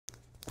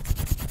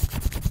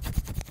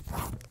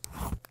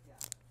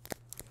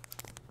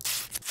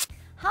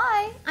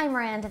I'm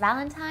Miranda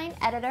Valentine,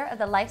 editor of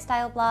the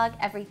lifestyle blog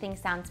Everything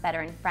Sounds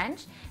Better in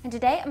French, and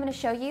today I'm going to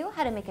show you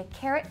how to make a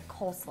carrot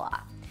coleslaw.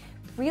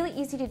 Really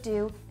easy to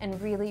do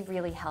and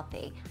really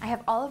healthy. I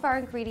have all of our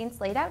ingredients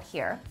laid out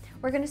here.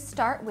 We're going to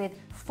start with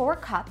 4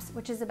 cups,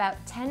 which is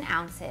about 10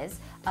 ounces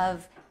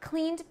of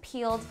cleaned,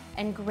 peeled,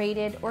 and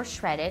grated or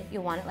shredded,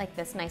 you'll want it like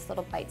this, nice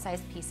little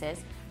bite-sized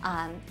pieces,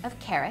 of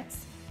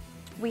carrots.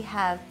 We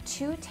have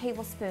 2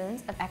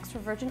 tablespoons of extra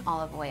virgin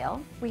olive oil.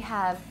 We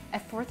have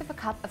 1/4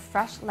 cup of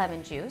fresh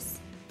lemon juice,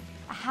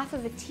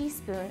 1/2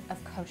 teaspoon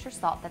of kosher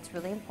salt. That's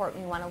really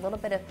important. We want a little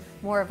bit of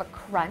more of a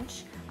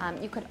crunch.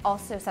 You could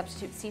also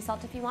substitute sea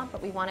salt if you want,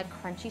 but we want a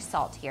crunchy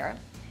salt here.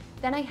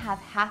 Then I have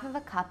 1/2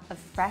 cup of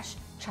fresh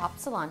chopped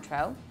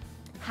cilantro,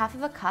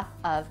 1/2 cup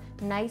of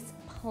nice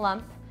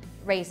plump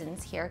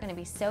raisins here, gonna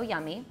be so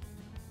yummy.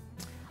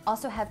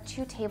 Also have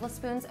 2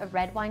 tablespoons of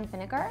red wine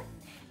vinegar,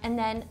 and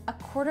then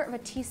 1/4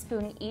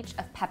 teaspoon each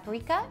of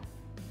paprika,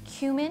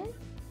 cumin,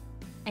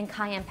 and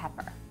cayenne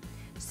pepper.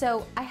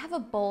 So I have a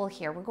bowl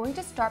here. We're going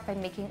to start by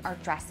making our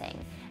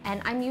dressing, and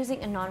I'm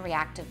using a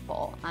non-reactive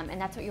bowl, and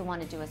that's what you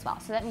want to do as well.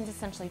 So that means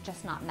essentially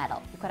just not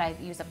metal. You could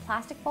either use a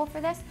plastic bowl for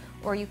this,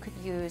 or you could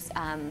use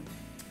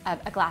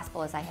a glass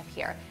bowl as I have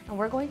here. And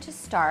we're going to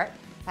start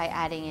by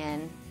adding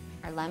in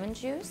our lemon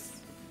juice,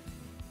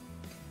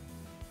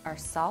 our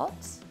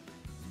salt,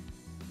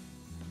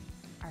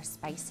 our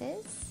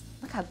spices.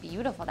 Look how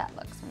beautiful that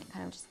looks when it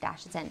kind of just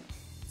dashes in.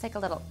 It's like a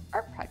little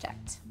art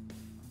project.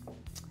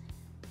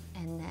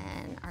 And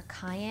then our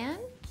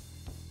cayenne.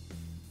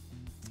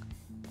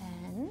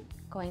 Then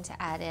going to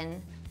add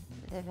in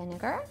the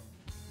vinegar.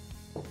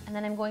 And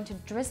then I'm going to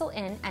drizzle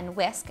in and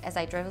whisk as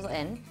I drizzle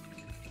in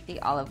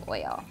the olive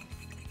oil.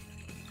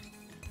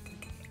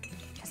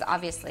 Because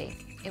obviously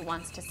it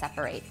wants to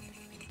separate.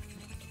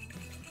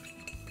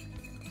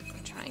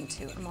 I'm trying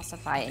to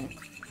emulsify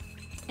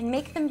and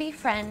make them be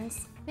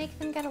friends. Make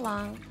them get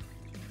along.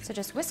 So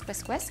just whisk,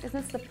 whisk, whisk.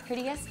 Isn't this the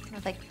prettiest, kind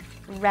of like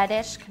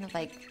reddish, kind of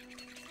like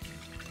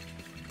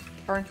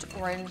burnt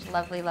orange,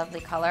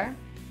 lovely color?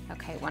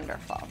 Okay,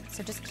 wonderful.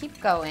 So just keep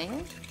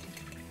going.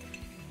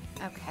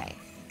 Okay,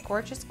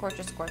 gorgeous,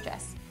 gorgeous,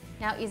 gorgeous.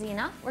 Now, easy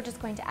enough, we're just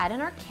going to add in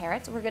our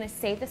carrots. We're gonna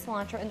save the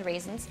cilantro and the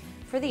raisins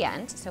for the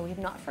end, so we've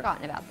not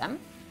forgotten about them.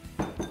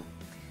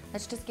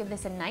 Let's just give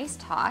this a nice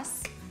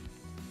toss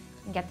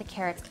and get the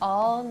carrots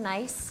all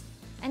nice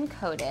and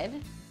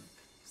coated.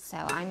 So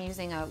I'm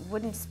using a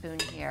wooden spoon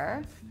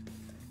here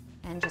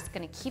and just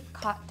gonna keep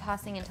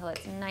tossing until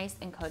it's nice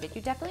and coated.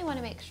 You definitely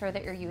wanna make sure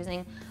that you're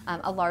using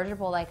a larger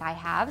bowl like I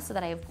have so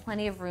that I have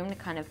plenty of room to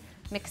kind of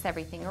mix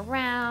everything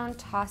around,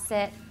 toss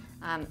it.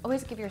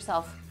 Always give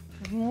yourself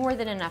more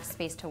than enough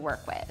space to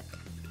work with.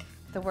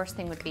 The worst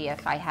thing would be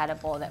if I had a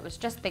bowl that was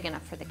just big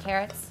enough for the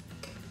carrots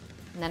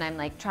and then I'm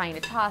like trying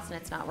to toss and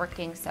it's not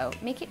working, so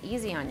make it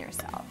easy on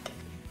yourself.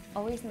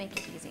 Always make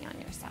it easy on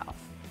yourself.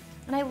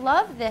 And I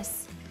love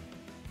this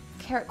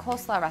carrot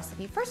coleslaw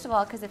recipe, first of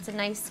all, because it's a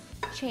nice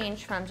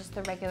change from just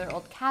the regular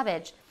old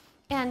cabbage.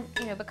 And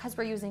because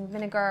we're using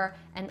vinegar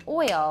and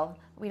oil,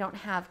 we don't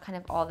have kind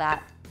of all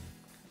that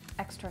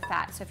extra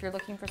fat. So if you're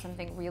looking for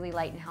something really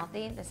light and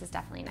healthy, this is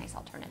definitely a nice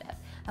alternative.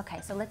 Okay,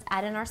 so let's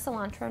add in our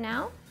cilantro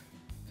now.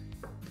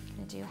 I'm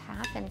gonna do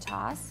half and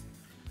toss.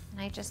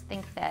 And I just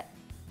think that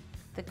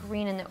the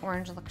green and the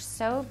orange look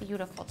so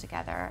beautiful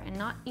together, and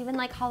not even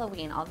like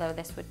Halloween, although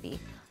this would be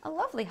a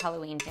lovely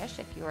Halloween dish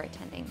if you were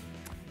attending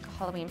a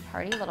Halloween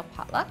party, a little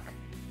potluck.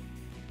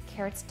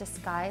 Carrots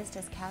disguised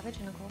as cabbage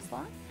in a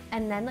coleslaw.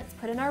 And then let's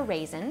put in our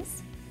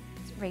raisins.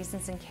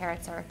 Raisins and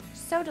carrots are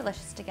so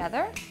delicious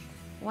together.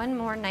 One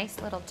more nice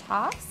little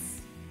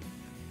toss.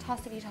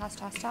 Tossity toss,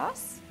 toss,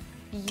 toss.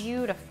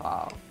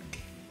 Beautiful.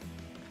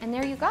 And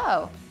there you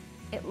go.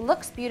 It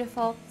looks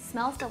beautiful,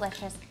 smells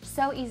delicious,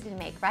 so easy to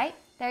make, right?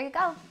 There you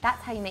go.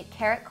 That's how you make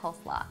carrot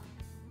coleslaw.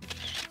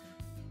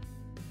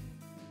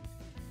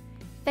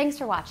 Thanks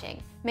for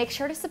watching. Make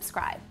sure to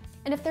subscribe.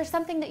 And if there's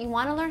something that you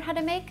want to learn how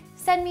to make,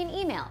 send me an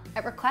email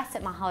at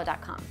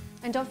requests@mahalo.com.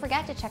 And don't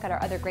forget to check out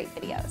our other great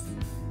videos.